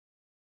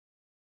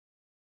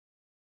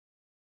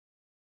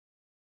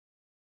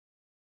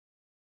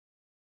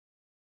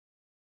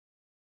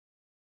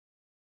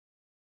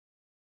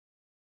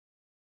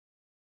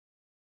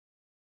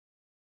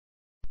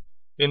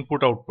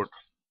Input output.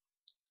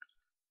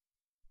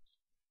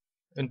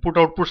 Input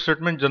output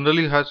statement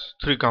generally has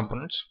three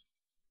components: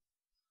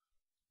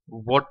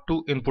 what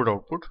to input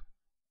output,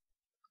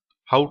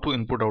 how to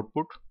input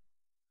output,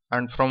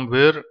 and from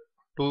where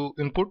to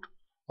input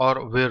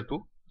or where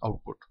to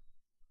output.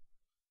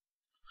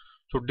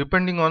 So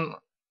depending on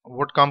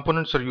what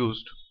components are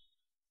used,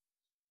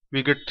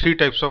 we get three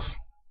types of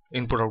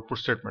input output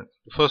statement.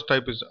 The first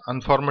type is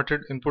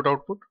unformatted input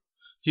output.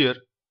 Here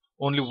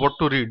only what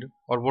to read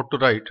or what to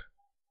write,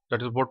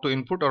 that is what to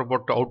input or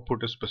what to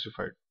output, is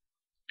specified.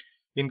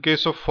 In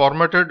case of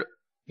formatted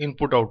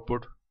input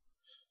output,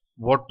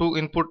 what to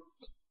input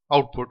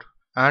output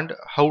and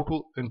how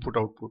to input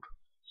output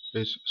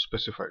is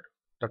specified.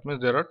 That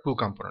means there are two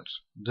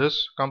components,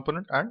 this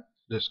component and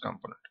this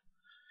component.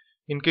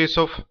 In case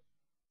of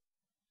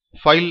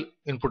file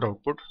input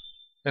output,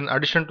 in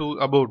addition to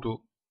above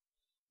two,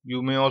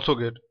 you may also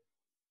get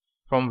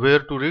from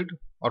where to read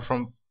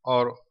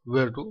or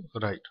where to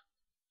write.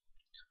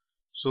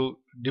 So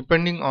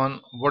depending on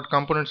what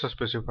components are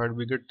specified,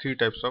 we get three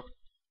types of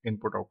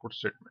input output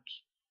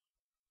statements.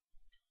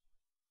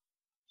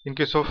 In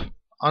case of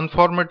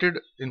unformatted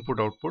input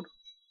output,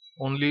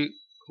 only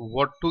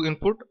what to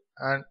input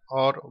and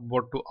or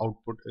what to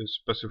output is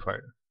specified.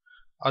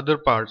 Other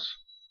parts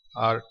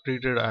are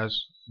treated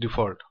as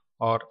default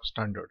or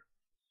standard.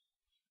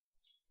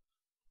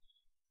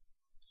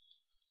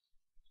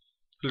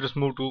 Let us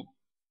move to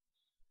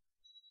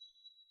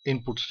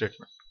input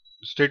statement.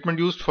 The statement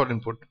used for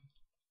input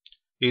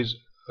is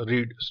a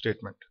read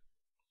statement.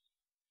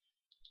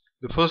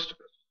 The first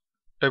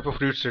type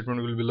of read statement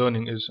we will be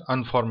learning is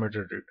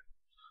unformatted read.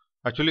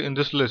 Actually, in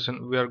this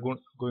lesson we are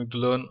going to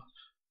learn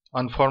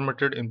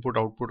unformatted input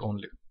output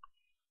only.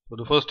 So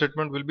the first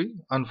statement will be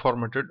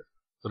unformatted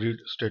read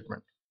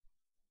statement.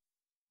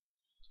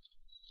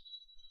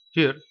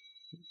 Here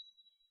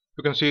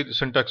you can see the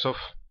syntax of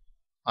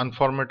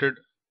unformatted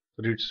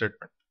read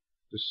statement.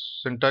 This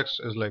syntax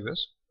is like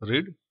this: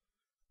 read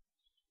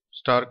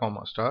star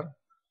comma star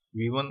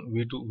v1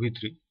 v2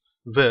 v3,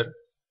 where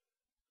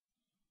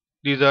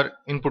these are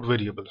input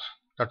variables.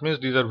 That means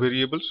these are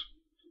variables.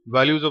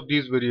 Values of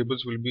these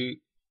variables will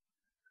be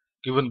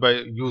given by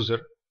user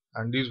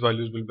and these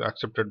values will be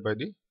accepted by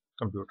the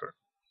computer.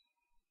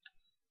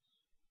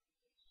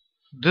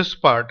 This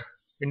part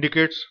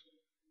indicates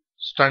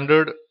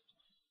standard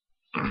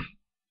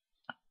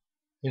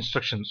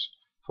instructions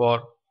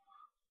for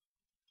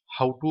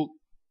how to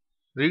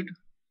read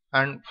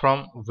and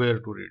from where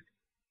to read.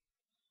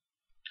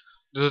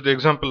 This is the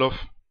example of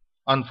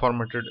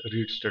unformatted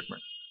read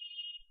statement.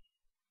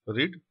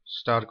 Read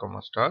star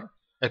comma star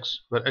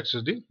x, where x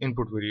is the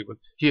input variable.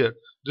 Here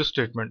this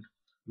statement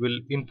will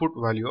input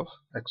value of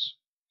x.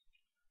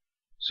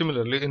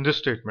 Similarly, in this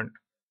statement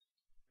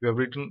we have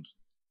written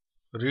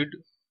read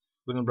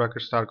within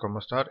bracket star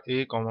comma star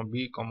a comma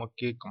b comma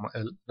k comma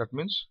l. That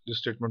means this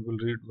statement will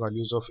read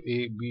values of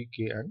a, b,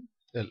 k and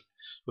l.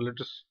 So let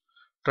us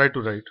try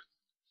to write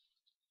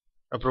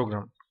a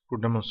program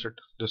to demonstrate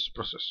this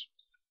process.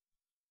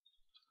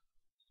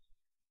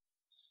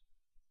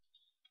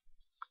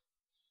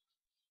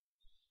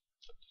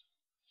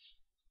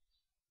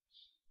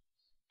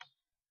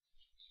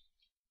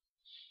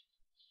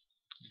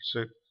 Let's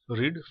say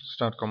read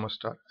star comma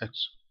star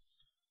x.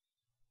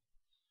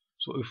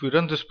 So if we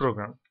run this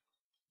program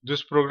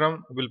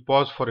will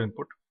pause for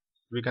input.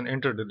 We can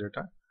enter the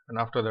data and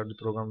after that the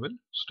program will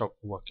stop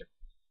working.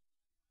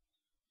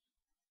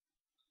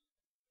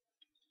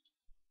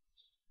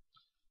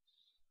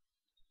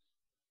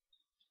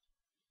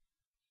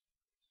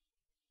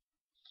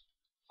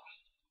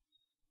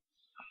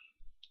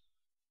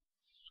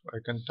 So I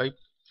can type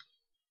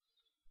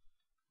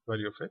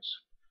value of x.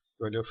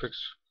 Value of x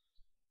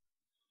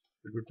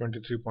will be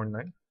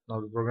 23.9.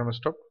 Now the program is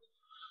stopped.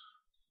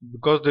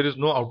 Because there is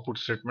no output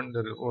statement,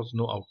 there was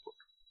no output.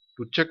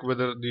 To check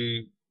whether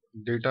the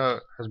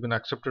data has been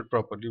accepted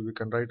properly, we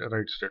can write a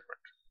write statement.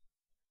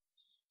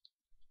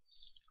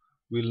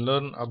 We'll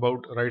learn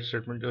about write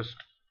statement just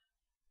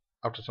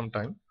after some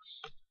time,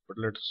 but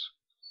let's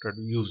try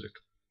to use it.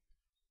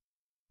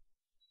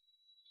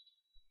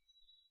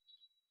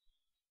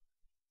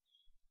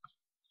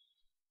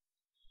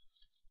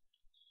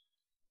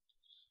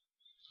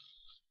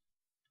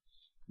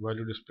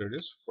 Value displayed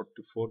is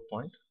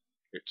 44.87.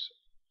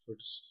 So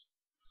it's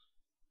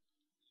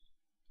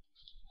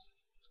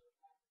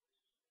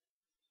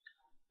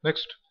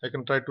next I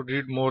can try to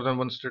read more than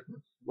one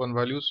statement, one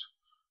values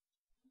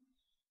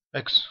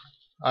x,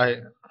 I,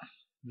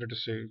 let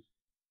us say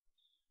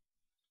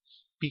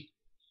p.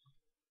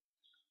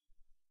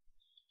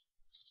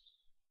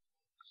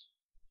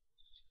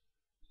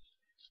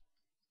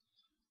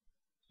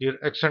 Here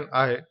x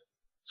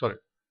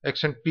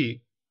and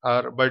p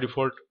are by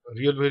default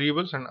real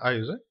variables and I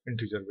is an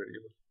integer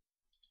variable.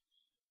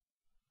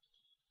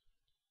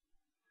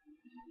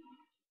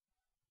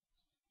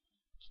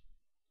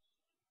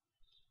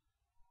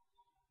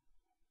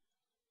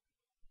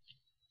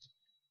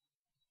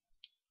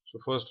 So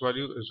first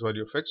value is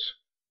value of x,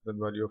 then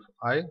value of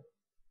I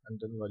and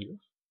then value of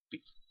p.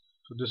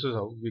 So this is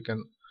how we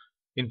can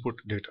input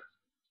data.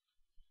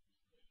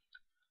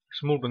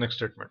 Let's move to next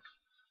statement.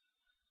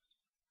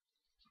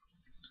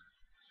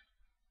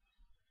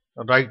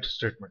 A write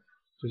statement.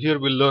 So here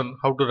we'll learn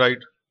how to write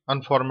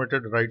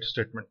unformatted write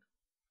statement.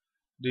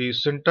 The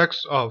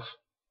syntax of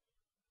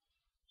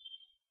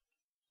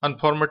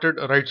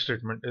unformatted write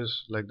statement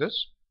is like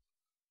this.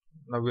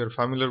 Now we are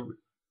familiar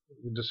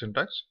with the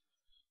syntax.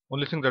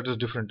 Only thing that is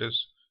different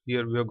is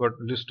here we have got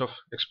list of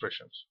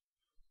expressions,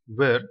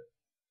 where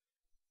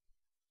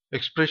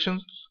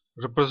expressions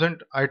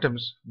represent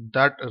items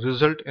that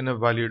result in a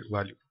valid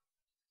value.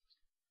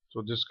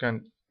 So this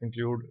can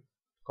include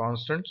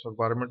constants or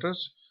parameters,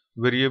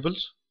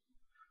 variables,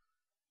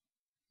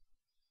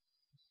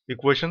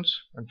 equations,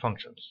 and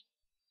functions.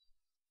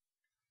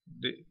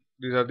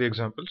 These are the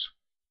examples.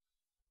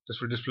 This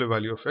will display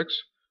value of x.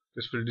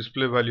 This will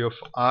display value of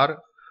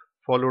r,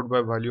 followed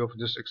by value of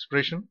this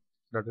expression,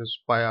 that is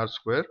pi r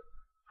square,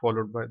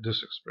 followed by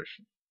this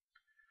expression.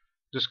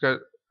 This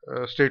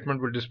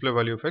statement will display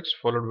value of x,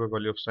 followed by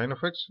value of sine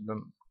of x,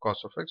 then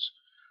cos of x.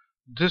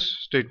 This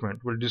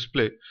statement will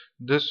display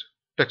this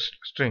text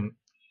string,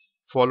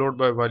 followed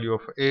by value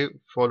of a,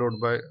 followed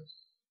by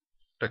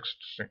text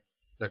string,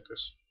 like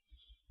this.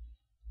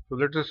 So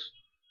let us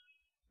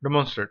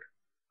demonstrate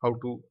how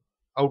to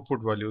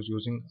output values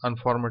using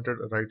unformatted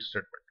write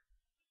statement.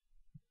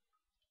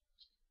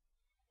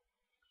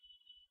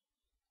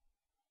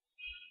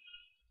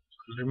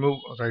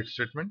 Remove write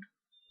statement,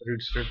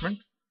 read statement,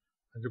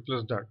 and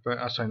replace that by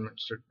assignment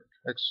statement.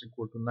 X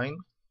equal to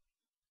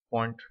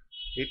 9.8,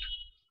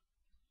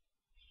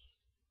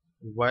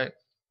 y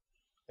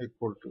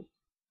equal to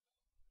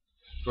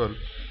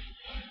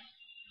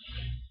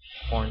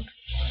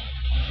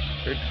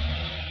 12.8,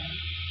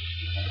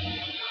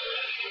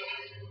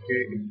 k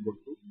equal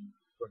to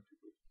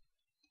 22.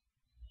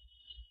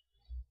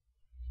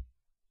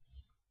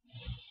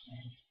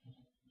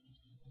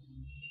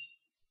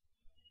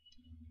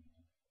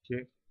 K,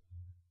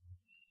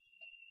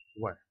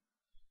 y.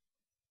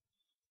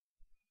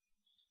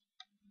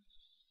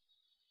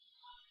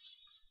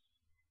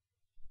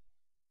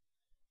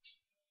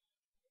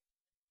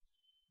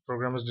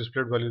 Program has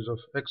displayed values of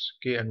x,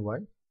 k, and y.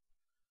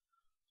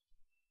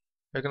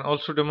 I can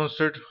also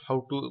demonstrate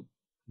how to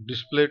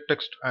display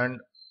text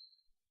and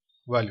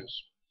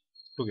values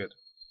together.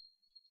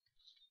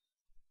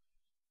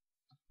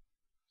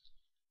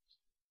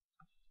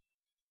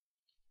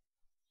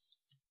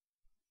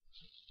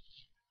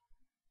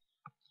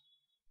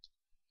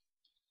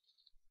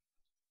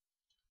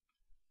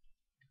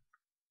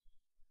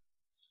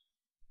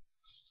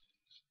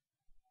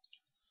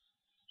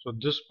 So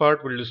this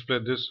part will display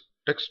this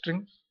text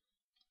string,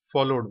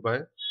 followed by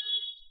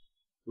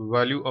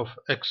value of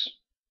x,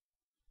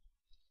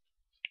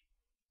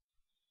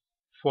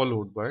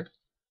 followed by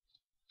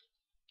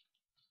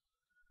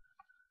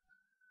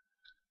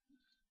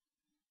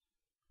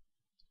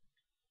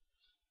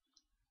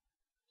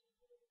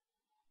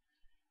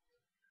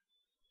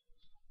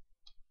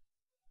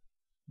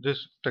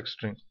this text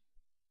string,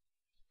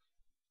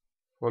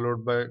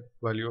 followed by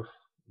value of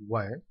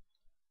y.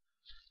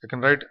 I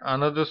can write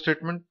another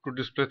statement to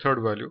display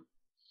third value.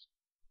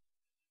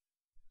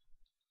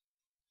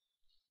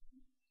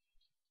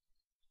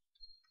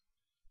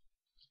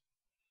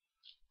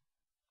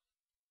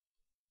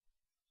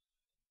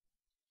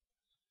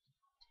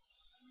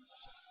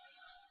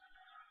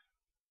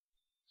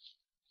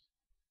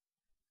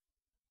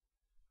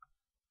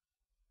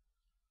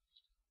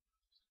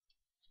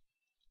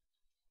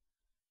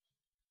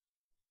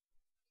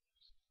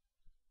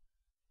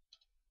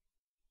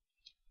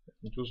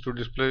 I choose to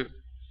display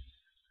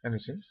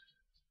anything.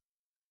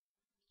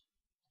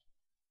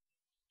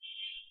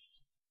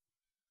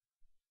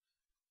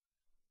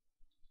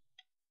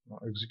 Now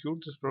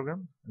execute this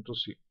program and to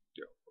see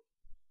the output.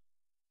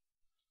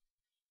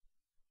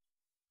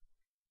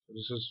 So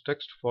this is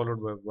text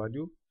followed by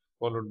value,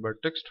 followed by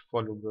text,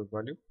 followed by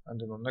value,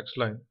 and then on next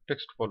line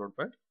text followed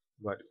by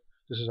value.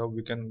 This is how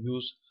we can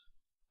use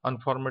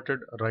unformatted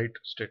write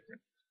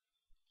statement.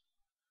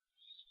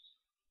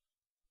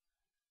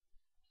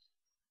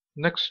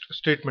 Next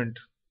statement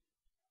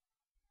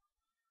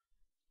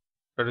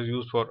that is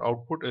used for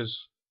output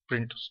is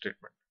print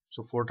statement.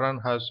 So FORTRAN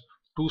has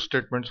two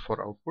statements for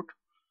output: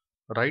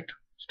 write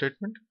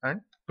statement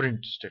and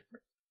print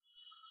statement.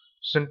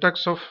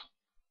 Syntax of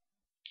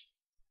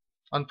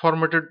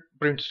unformatted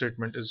print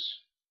statement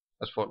is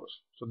as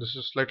follows. So this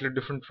is slightly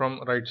different from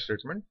write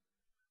statement.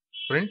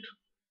 Print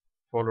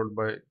followed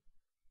by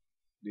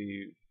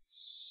the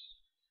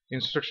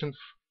instruction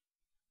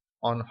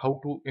on how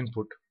to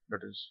input,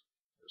 that is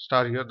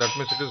star here, that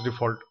means it is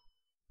default,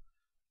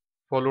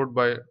 followed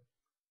by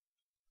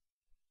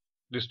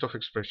list of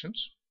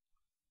expressions.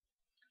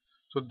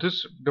 So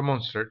this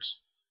demonstrates,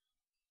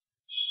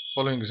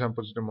 following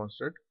examples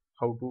demonstrate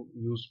how to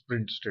use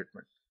print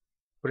statement.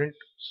 Print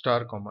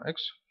star comma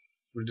x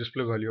will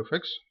display value of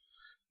x.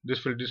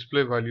 This will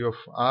display value of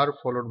r,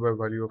 followed by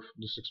value of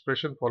this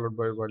expression, followed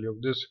by value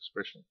of this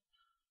expression.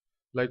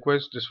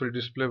 Likewise, this will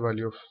display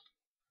value of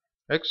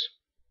x,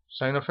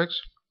 sine of x,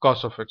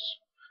 cos of x,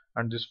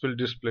 and this will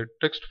display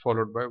text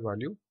followed by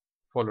value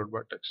followed by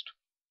text.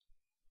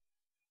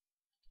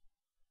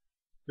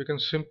 We can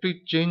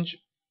simply change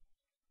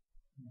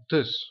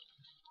this,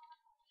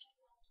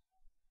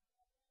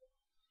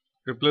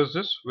 replace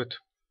this with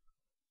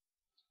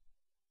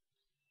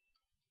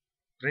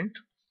print,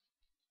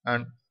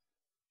 and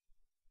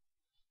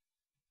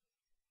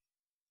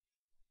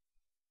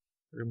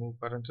remove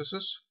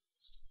parenthesis.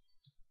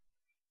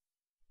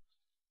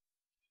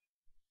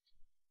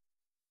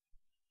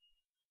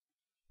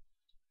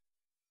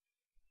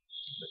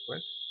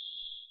 Likewise.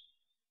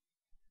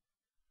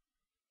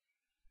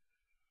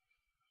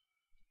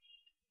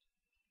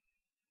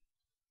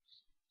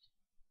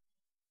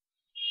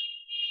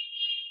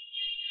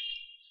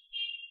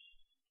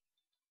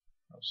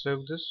 Now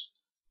save this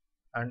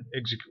and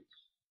execute.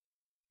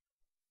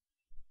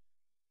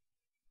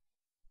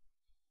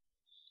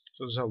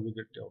 So this is how we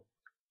get the output.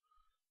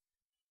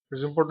 It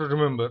is important to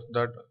remember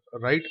that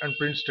write and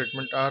print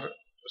statement are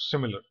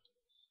similar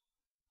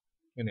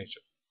in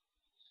nature.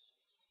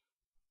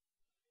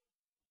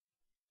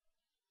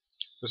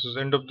 This is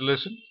the end of the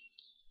lesson.